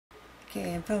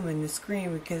Okay, I'm filming the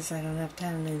screen because I don't have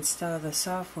time to install the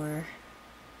software.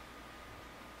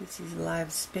 This is live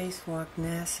spacewalk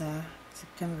NASA,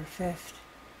 September 5th.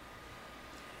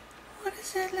 What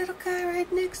is that little guy right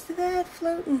next to that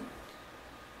floating?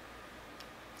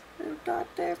 Little dot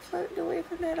there floating away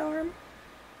from that arm.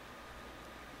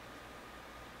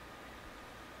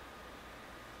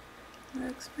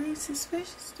 Looks pretty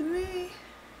suspicious to me.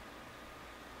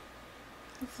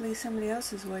 Hopefully somebody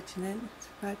else is watching it. It's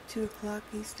about 2 o'clock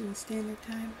Eastern Standard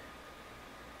Time.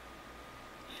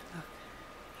 And look,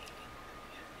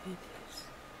 it is.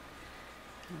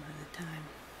 I don't know the time.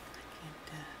 I can't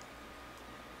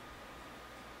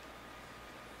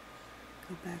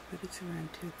go back, but it's around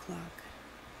 2 o'clock.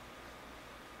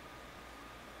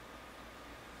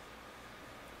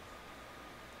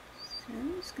 So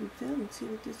I'm just going to film and see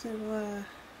what this little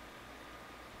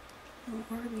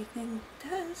orby thing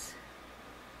does.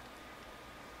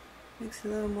 Makes it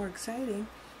a little more exciting.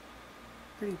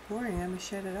 Pretty boring. I'm going to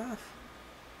shut it off.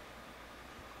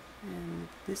 And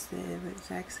this is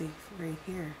actually right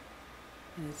here.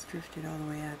 And it's drifted all the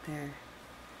way out there.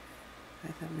 I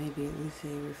thought maybe it was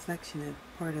a reflection of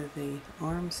part of the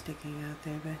arm sticking out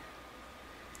there, but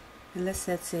unless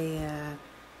that's a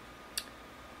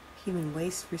human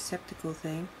waste receptacle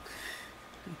thing.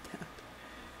 I doubt.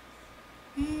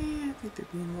 Yeah, I think they're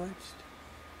being watched.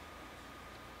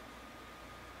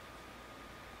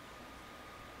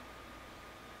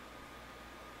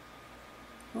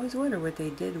 I always wonder what they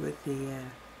did with the,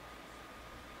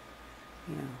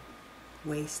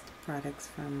 waste products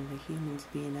from the humans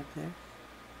being up there.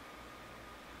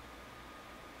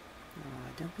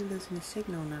 Oh, don't be losing the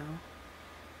signal now.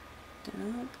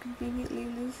 Don't conveniently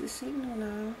lose the signal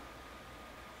now.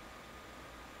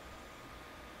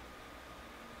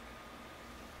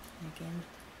 Again,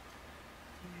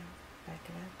 back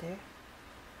it out there.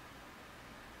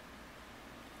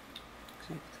 Looks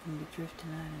like it's going to be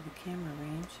drifting out of the camera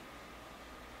range.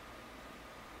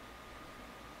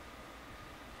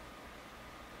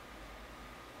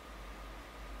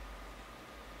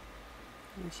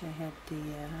 I wish I had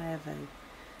I have a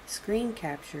screen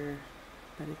capture,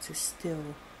 but it's a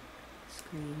still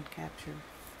screen capture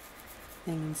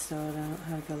thing installed. I don't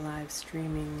have the live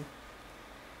streaming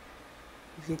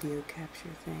video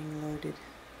capture thing loaded.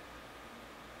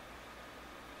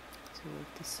 So I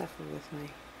have to suffer with my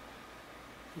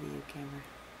video camera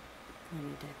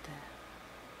pointed at the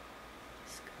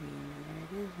screen.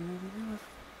 There it is, moving off.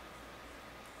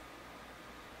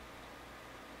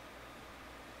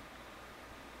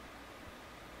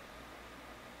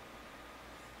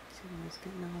 It's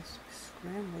getting all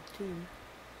scrambled too.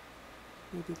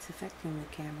 Maybe it's affecting the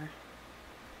camera.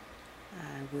 I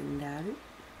wouldn't doubt it.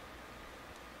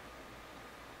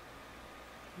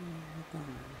 Yeah,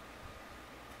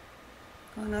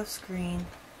 gone off screen.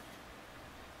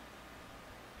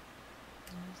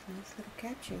 There's a nice little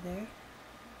capture there.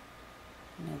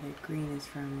 I know that green is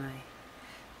from my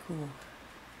cool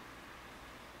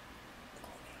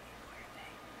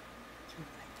thing. It's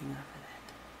reflecting off of that.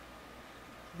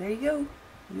 There you go,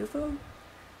 UFO on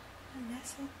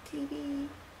NASA TV.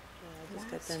 I just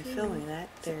got done filming that.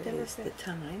 There is the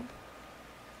time.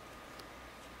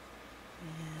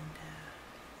 And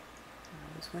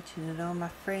I was watching it on my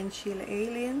friend Sheila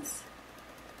Aliens.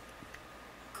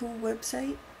 Cool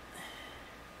website.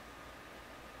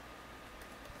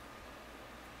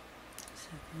 So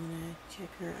if you want to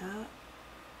check her out,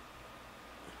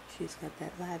 she's got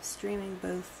that live streaming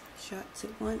both shots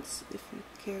at once if you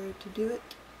care to do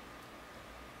it.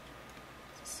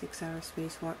 It's a 6-hour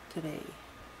spacewalk today.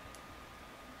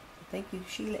 So thank you,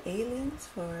 Sheila Aliens,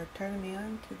 for turning me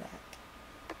on to that.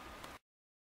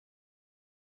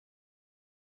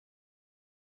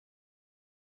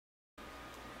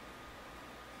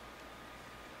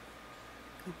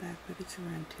 Go back, but it's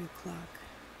around 2 o'clock.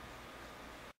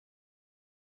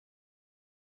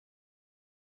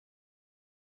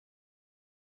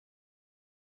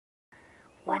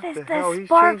 What is the this hell? He's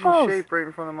sparkles? changing shape right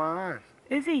in front of my eyes.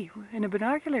 Is he? In the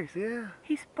binoculars? Yeah.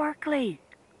 He's sparkly.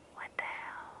 What the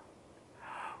hell?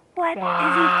 What is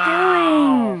he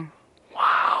doing?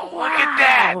 Wow, look at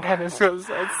that! That is so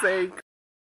insane.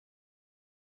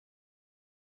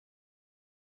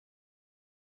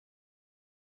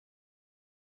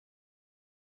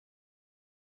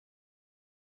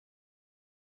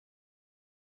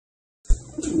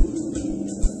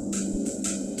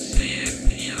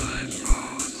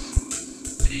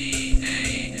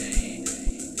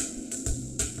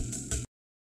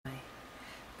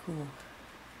 Cool.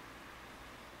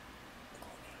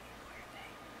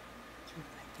 It's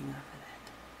reflecting off of that.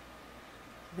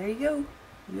 There you go,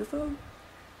 UFO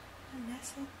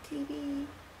Nasa TV.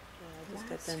 I just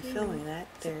got done filming that.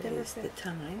 There is the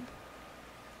time.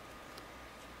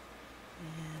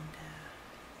 And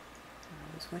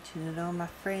I was watching it on my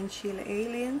friend Sheila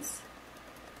Aliens.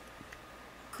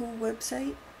 Cool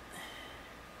website.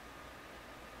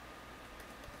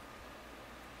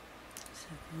 So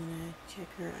if you want to check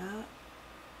her out,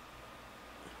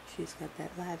 she's got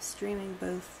that live streaming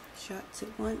both shots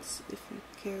at once if you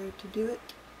care to do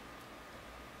it.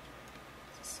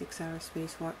 It's a 6-hour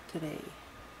spacewalk today.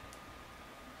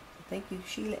 So thank you,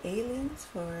 Sheila Aliens,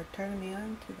 for turning me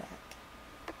on to that.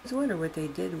 I was wondering what they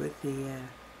did with the,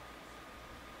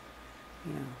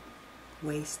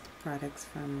 waste products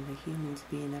from the humans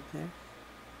being up there.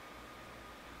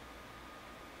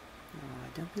 Oh,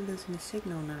 don't be losing the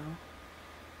signal now.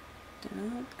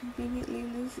 Don't conveniently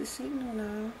lose the signal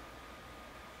now.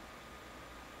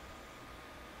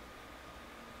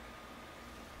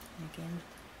 Again,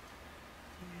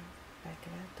 back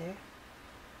it out there.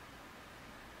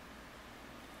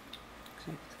 Looks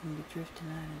like it's going to be drifting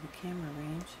out of the camera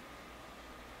range.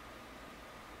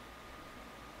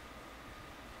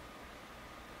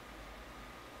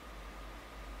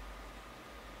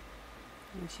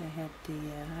 I wish I had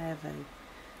I have a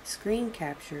screen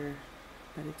capture,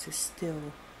 but it's a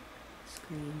still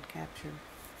screen capture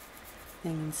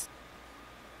thing. So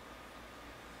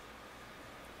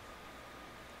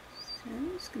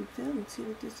I'm just going to film and see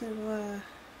what this little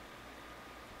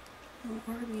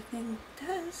orby thing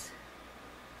does.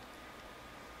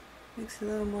 Makes it a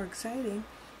little more exciting.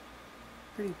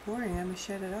 Pretty boring. I'm going to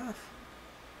shut it off.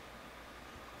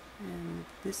 And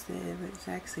this is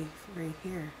actually right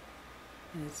here.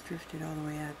 And it's drifted all the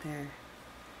way out there.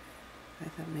 I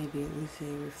thought maybe it was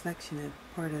a reflection of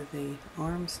part of the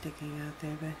arm sticking out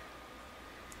there, but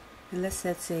unless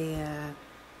that's a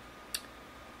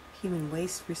human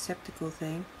waste receptacle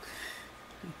thing,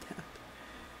 I doubt.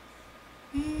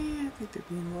 Yeah, I think they're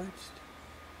being watched.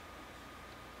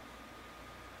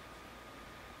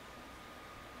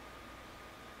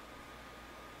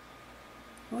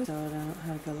 Also, I don't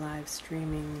have the live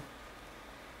streaming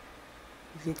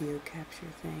video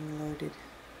capture thing loaded,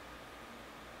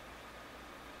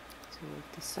 so I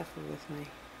have to suffer with my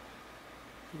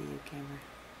video camera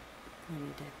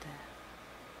pointed at the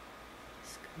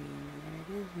screen, and there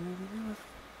it is, moving off.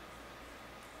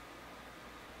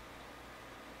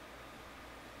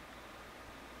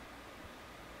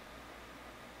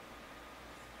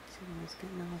 It's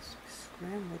getting all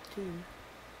scrambled too.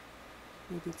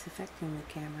 Maybe it's affecting the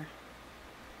camera.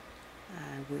 I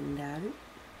wouldn't doubt it.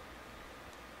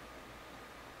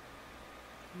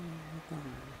 Yeah,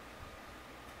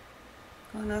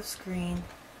 gone off screen.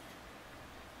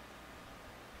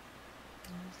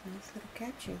 There's a nice little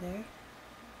capture there.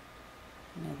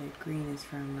 I know that green is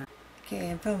from...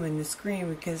 Okay, I'm filming the screen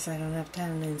because I don't have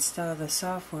time to install the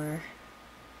software.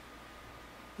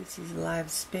 This is live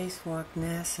spacewalk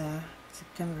NASA,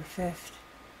 September 5th.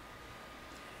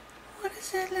 What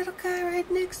is that little guy right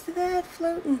next to that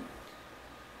floating?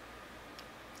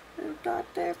 Little dot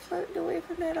there floating away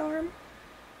from that arm.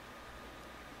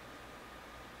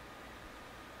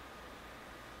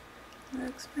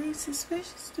 Looks pretty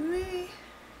suspicious to me.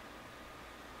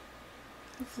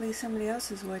 Hopefully somebody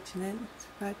else is watching it. It's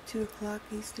about 2 o'clock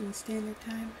Eastern Standard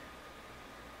Time.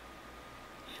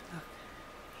 Yeah, look.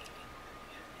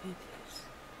 It is.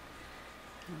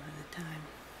 I don't know the time.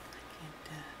 I can't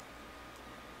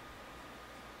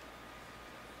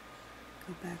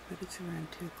go back, but it's around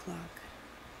 2 o'clock.